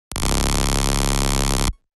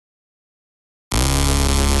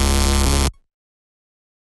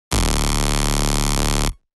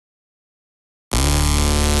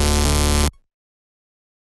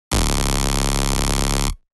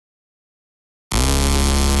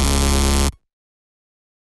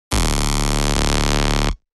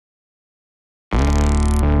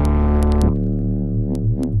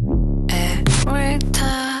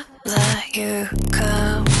you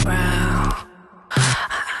come round.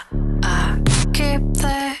 I keep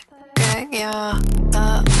thinking you're the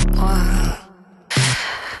one.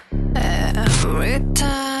 Every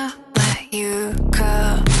time that you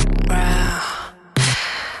come round,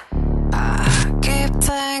 I keep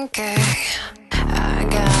thinking I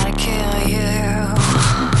gotta kill you.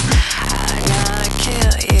 I gotta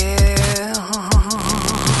kill you.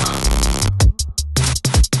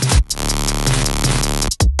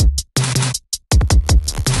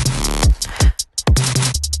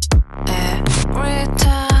 Every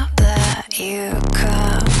time that you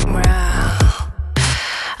come round,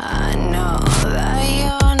 I know that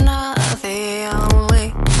you're not the only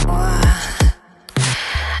one.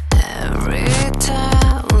 Every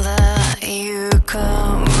time that you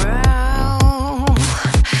come round,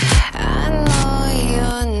 I know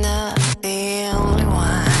you're not the only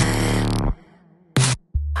one.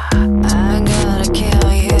 I gotta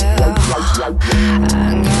kill you. I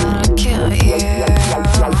gotta kill you.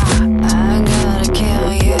 I gotta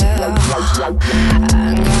kill you. I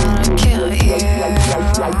gotta kill you.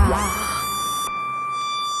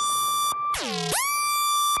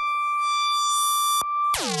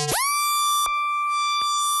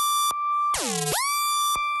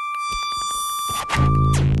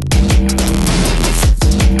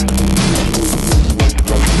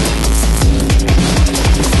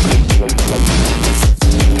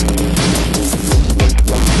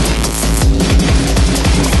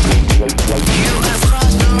 You have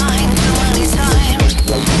crossed the line too many times.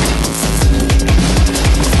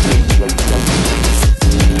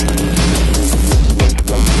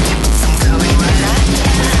 I'm coming right at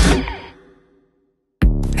you.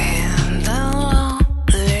 In the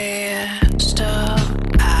loneliest of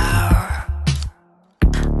hour,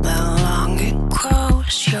 the longing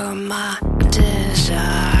grows, you're my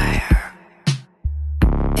desire.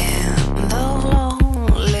 In the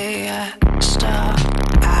loneliest of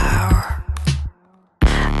hour,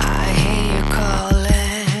 I hear you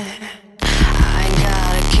calling. I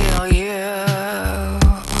gotta kill you.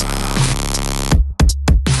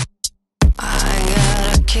 I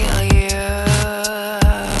gotta kill you.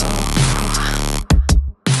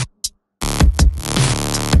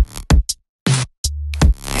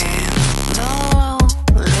 In the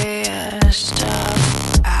loneliest of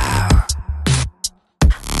hour,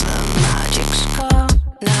 the magic's gone.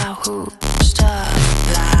 Now who's the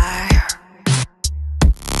liar?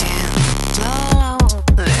 In the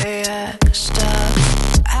loneliest of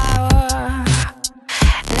hour,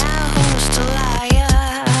 now who's the liar?